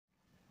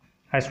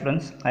Hi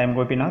students, I am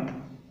Gopinath,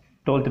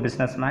 12th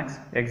Business Max,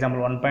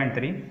 example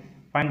 1.3.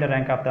 Find the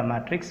rank of the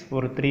matrix.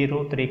 ஒரு 3 row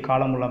 3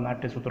 column உள்ள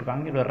matrix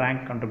கொடுத்திருக்காங்க. இதோட rank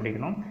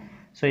கண்டுபிடிக்கணும்.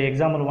 So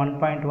example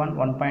 1.1,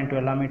 1.2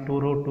 எல்லாமே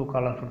 2 row 2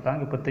 column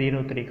கொடுத்தாங்க. இப்போ 3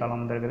 row 3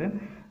 column வந்திருக்குது.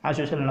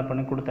 As usual என்ன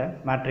பண்ணி கொடுத்த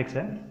matrix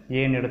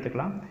A ன்னு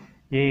எடுத்துக்கலாம்.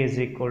 A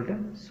is equal to,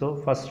 so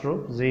first row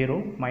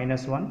 0,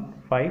 minus 1,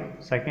 5,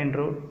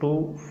 second row 2,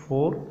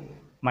 4,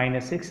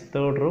 minus 6,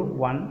 third row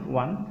 1,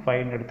 1,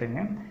 5 ன்னு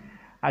எடுத்துங்க.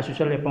 As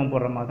usual எப்பவும்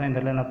போடுற மாதிரி தான்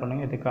இதில் என்ன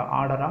பண்ணுங்க, இதுக்கு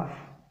order of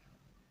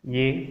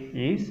A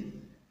is,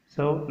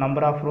 so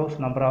number of rows,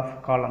 number of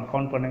column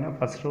count பண்ணுங்க,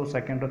 first row,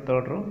 second row,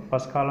 third row,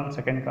 first column,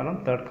 second column,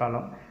 third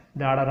column.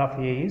 The order of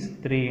A is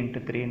 3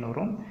 into 3 ன்னு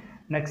வரும்.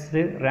 Next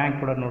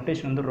rank ஓட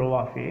notation வந்து row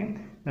of A.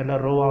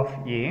 இதில் row of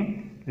A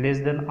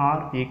less than or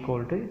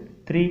equal to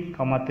 3,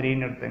 3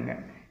 ன்னு எடுத்துங்க.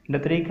 இந்த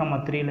 3,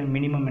 3ல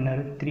minimum என்ன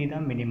 3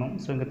 தான் மினிமம்.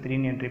 ஸோ இங்கே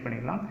 3ன்னு என்ட்ரி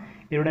பண்ணிக்கலாம்.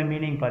 இதோட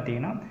மீனிங்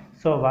பார்த்தீங்கன்னா,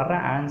 ஸோ வர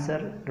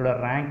ஆன்சர் இதோட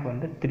ரேங்க்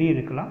வந்து 3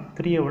 இருக்கலாம்,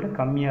 3யை விட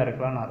கம்மியாக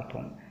இருக்கலாம்னு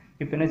அர்த்தம்.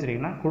 இப்போ என்ன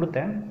செய்றீங்கன்னா,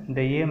 கொடுத்த இந்த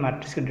ஏ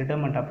மேட்ரிக்ஸ்க்கு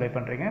டிட்டர்மெண்ட் அப்ளை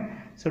பண்ணுறீங்க.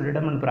 ஸோ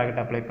டிட்டர்மெண்ட்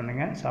ப்ராக்கெட் அப்ளை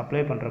பண்ணுங்க. ஸோ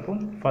அப்ளை பண்ணுறப்போ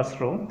first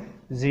row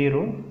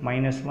 0,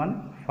 -1,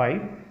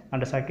 5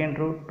 and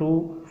second row 2,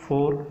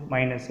 4,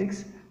 -6,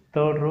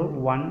 third row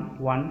 1,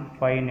 1,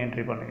 5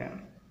 entry பண்ணுங்கள்.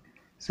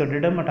 ஸோ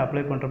டிட்டர்மெண்ட்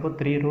அப்ளை பண்ணுறப்போ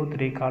 3 row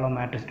 3 column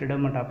matrix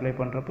determinant apply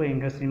பண்ணுறப்போ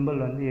எங்கள் சிம்பிள்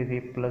வந்து இது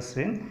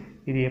ப்ளஸ்ஸு,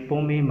 இது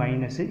எப்போவுமே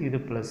மைனஸு, இது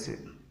ப்ளஸ்ஸு.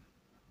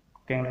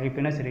 ஓகேங்களா? இப்போ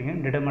என்ன செய்றீங்க,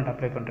 டிட்டர்மெண்ட்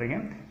அப்ளை பண்ணுறீங்க.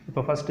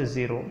 இப்போ ஃபஸ்ட்டு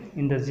 0,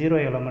 இந்த 0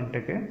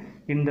 எலமெண்ட்டுக்கு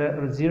இந்த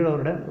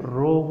 0வோட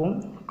ரோவும்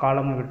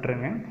காலமும்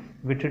விட்டுருங்க.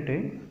 விட்டுட்டு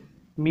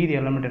மீதி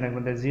எலமெண்ட்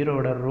எனக்கு இந்த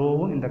 0வோட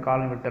ரோவும் இந்த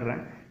காலம்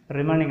விட்டுடுறேன்.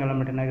 ரிமைனிங்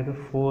எலமெண்ட் என்ன இருக்குது,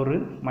 4,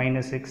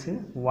 -6,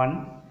 1,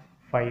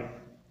 5.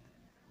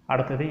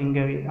 அடுத்தது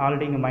இங்கே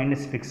ஆல்ரெடி இங்கே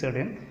மைனஸ்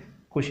ஃபிக்ஸடு,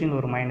 கொஷின்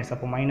ஒரு மைனஸ்,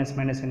 அப்போ மைனஸ்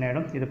மைனஸ் என்ன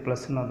ஆகிடும், இது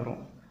ப்ளஸ்ன்னு வந்துடும்.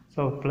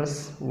 ஸோ ப்ளஸ்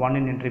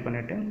 1ன்னு என்ட்ரி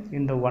பண்ணிவிட்டு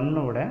இந்த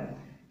 1ஓட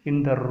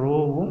இந்த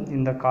ரோவும்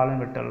இந்த காலம்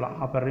விட்டுடலாம்.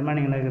 அப்போ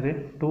ரிமைனிங் என்ன இருக்குது,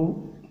 2,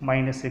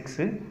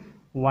 -6,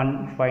 1,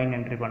 5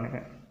 என்ட்ரி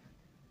பண்ணுங்கள்.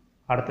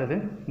 அடுத்தது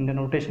இந்த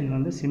நோட்டேஷன்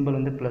வந்து சிம்பிள்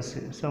வந்து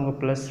ப்ளஸ்ஸு, ஸோ உங்கள்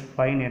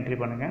 +5 என்ட்ரி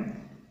பண்ணுங்கள்.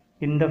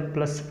 இந்த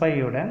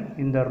 +5ஓட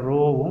இந்த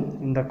ரோவும்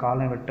இந்த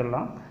காலம்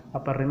விட்டுடலாம்.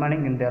 அப்போ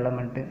ரிமைனிங் இந்த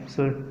எலமெண்ட்டு,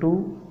 ஸோ 2,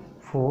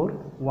 4,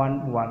 1,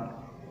 1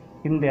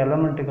 இந்த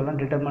எலமெண்ட்டுக்கெல்லாம்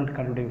டிட்டர்மெண்ட்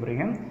கண்டுபிடிக்க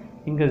போகிறீங்க.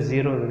 இங்கே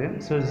 0 இருக்குது.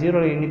 ஸோ 0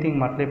 எனிதிங்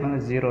மல்டிப்ளை பண்ண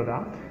 0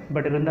 தான்.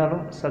 பட்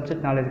இருந்தாலும்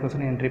சப்ஜெக்ட் நாலேஜ்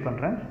கொஸ்டின் என்ட்ரி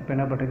பண்ணுறேன். இப்போ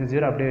என்ன பண்ணுறீங்க,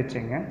 0 அப்படியே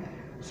வச்சுங்க.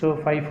 So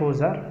 5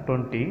 4s are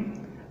 20.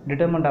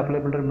 Determinant apply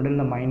பண்ணுற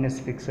middle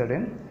minus fixed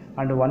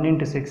and 1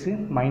 into 6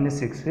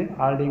 -6,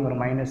 already இங்கே ஒரு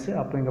மைனஸு,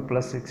 அப்போ இங்கே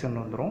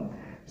 +6ன்னு வந்துடும்.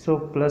 ஸோ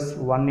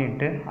 +1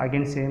 into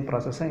அகெயின் சேம்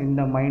ப்ராசஸை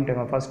இந்த மைண்ட்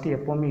ஃபஸ்ட்டு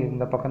எப்போவுமே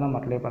இந்த பக்கம் தான்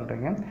மல்டிப்ளை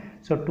பண்ணுறீங்க.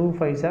 So 2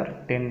 5s are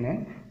 10,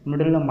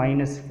 middle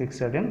minus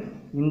fixed,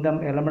 இந்த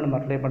எலமெண்ட்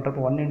மல்டிப்ளை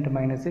பண்ணுறப்போ 1 into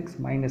 -6,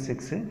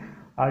 -6,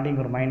 ஆல்ரெடி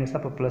இங்கே ஒரு மைனஸ்,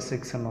 அப்போ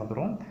 +6ன்னு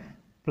வந்துடும்.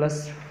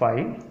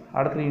 +5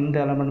 அடுத்தது இந்த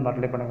எலமெண்ட்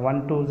மல்டிப்ளை பண்ணுங்க.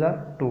 1 2s are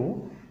 2,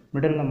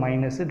 middle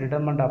minus,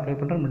 determinant apply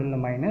பண்ணுற middle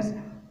minus,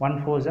 1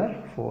 4s are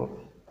 4.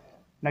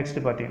 Next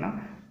பார்த்தீங்கன்னா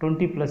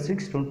 20 +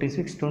 6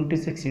 26,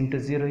 26 into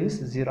 0 is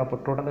 0, அப்போ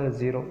டோட்டலாக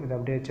 0, இது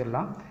அப்படியே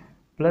வச்சிடலாம்.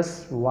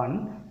 +1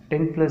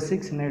 10 +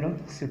 6 என்னிடம்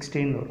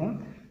 16 வரும்.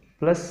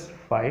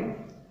 +5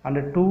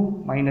 அண்ட் 2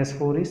 -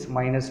 4 is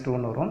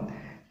 -2ன்னு வரும்.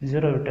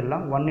 0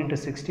 விட்டுடலாம். 1 into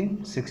 16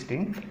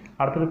 16.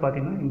 அடுத்தது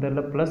பார்த்தீங்கன்னா இந்த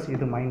இதில் ப்ளஸ்,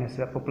 இது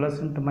மைனஸ், அப்போ ப்ளஸ்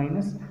இன்ட்டு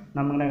மைனஸ்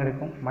நமக்கு என்ன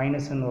கிடைக்கும்,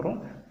 மைனஸ்ன்னு வரும்.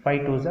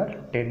 5 2s are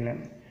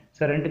 10.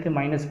 ஸோ ரெண்டுத்தையும்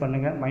மைனஸ்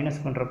பண்ணுங்கள். மைனஸ்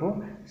பண்ணுறப்போ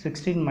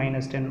 16 -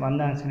 10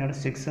 வந்த ஆன்சர்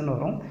 6ன்னு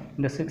வரும்.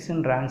 இந்த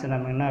 6ன்ற ஆன்சர்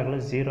நம்ம என்ன ஆகலை,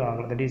 0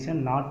 ஆகலை. That is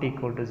not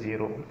equal to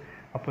 0.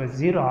 அப்போ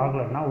 0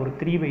 ஆகலைன்னா ஒரு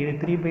 3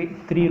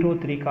 row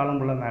 3 column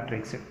உள்ள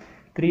மேட்ரிக்ஸு,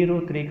 3 row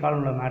 3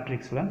 column உள்ள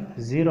மேட்ரிக்ஸில்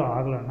 0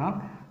 ஆகலைன்னா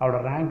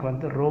அவரோட ரேங்க்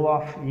வந்து row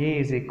of A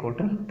is equal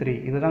to 3.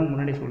 இதுதான்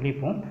முன்னாடி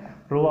சொல்லிப்போம்.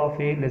 Row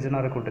of A less than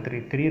or equal to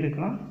 3. 3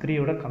 இருக்கலாம்,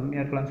 3யோட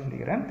கம்மியாக இருக்கலாம்னு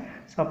சொல்லிக்கிறேன்.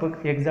 ஸோ அப்போ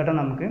எக்ஸாக்டாக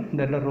நமக்கு இந்த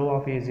இடத்துல row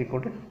of A is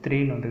equal to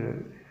 3ன்னு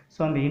வந்துடுது. ஸோ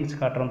அந்த இன்ஸ்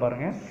காட்டுறோம்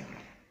பாருங்கள்.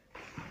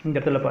 இந்த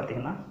இடத்துல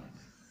பார்த்தீங்கன்னா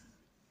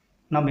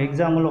நம்ம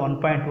எக்ஸாம்பிள்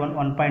 1.1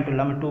 1.2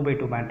 இல்லாமல்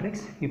 2/2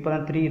 மேட்ரிக்ஸ். இப்போ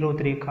தான் 3 row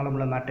 3 column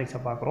உள்ள மேட்ரிக்ஸை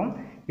பார்க்குறோம்.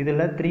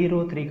 இதில் 3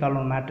 row 3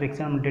 column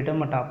மேட்ரிக்ஸை நம்ம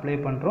டிட்டர்மெண்ட் அப்ளை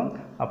பண்ணுறோம்.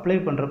 அப்ளை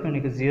பண்ணுறப்போ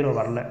எனக்கு 0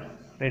 வரல,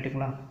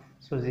 ரைட்டுங்களா?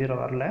 ஸோ 0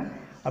 வரல.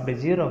 அப்படி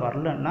 0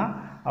 வரலன்னா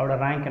அவரோட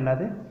ரேங்க்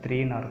என்னது,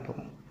 3ன்னு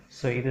அர்த்தம்.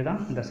 ஸோ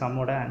இதுதான் இந்த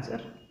சம்மோட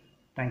ஆன்சர்.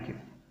 தேங்க்யூ.